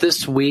is out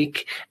this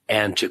week,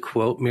 and to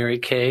quote Mary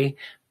Kay,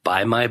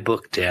 buy my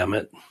book, damn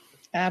it.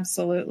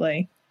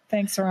 Absolutely.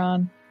 Thanks,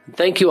 Ron.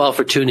 Thank you all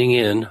for tuning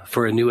in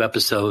for a new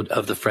episode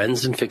of the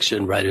Friends in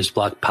Fiction Writer's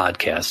Block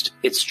podcast.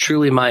 It's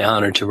truly my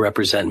honor to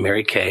represent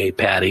Mary Kay,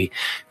 Patty,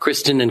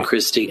 Kristen, and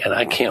Christy, and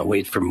I can't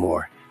wait for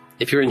more.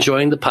 If you're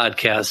enjoying the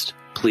podcast,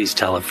 please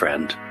tell a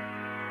friend.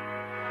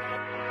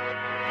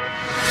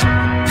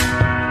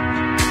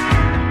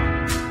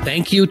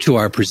 Thank you to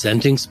our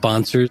presenting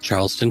sponsor,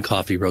 Charleston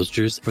Coffee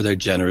Roasters, for their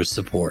generous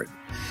support.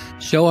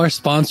 Show our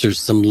sponsors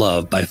some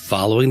love by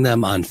following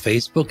them on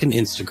Facebook and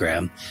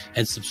Instagram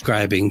and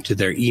subscribing to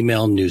their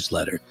email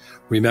newsletter.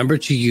 Remember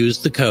to use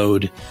the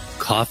code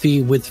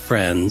Coffee with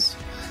Friends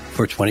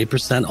for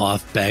 20%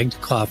 off bagged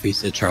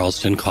coffees at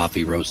Charleston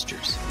Coffee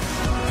Roasters.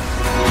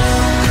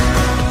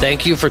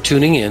 Thank you for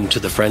tuning in to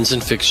the Friends in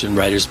Fiction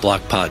Writer's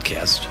Block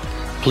podcast.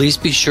 Please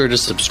be sure to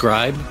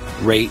subscribe,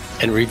 rate,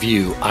 and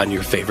review on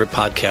your favorite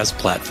podcast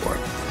platform.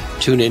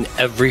 Tune in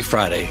every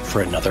Friday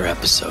for another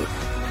episode.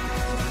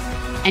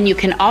 And you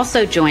can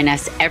also join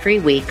us every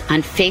week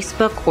on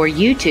Facebook or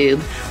YouTube,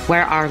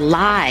 where our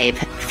live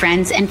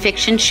Friends and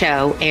Fiction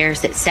show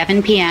airs at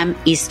 7 p.m.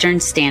 Eastern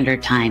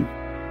Standard Time.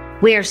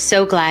 We are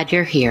so glad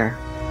you're here.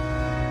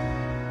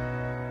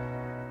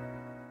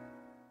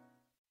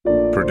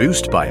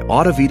 Produced by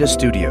Audavita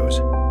Studios.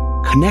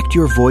 Connect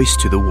your voice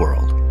to the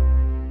world.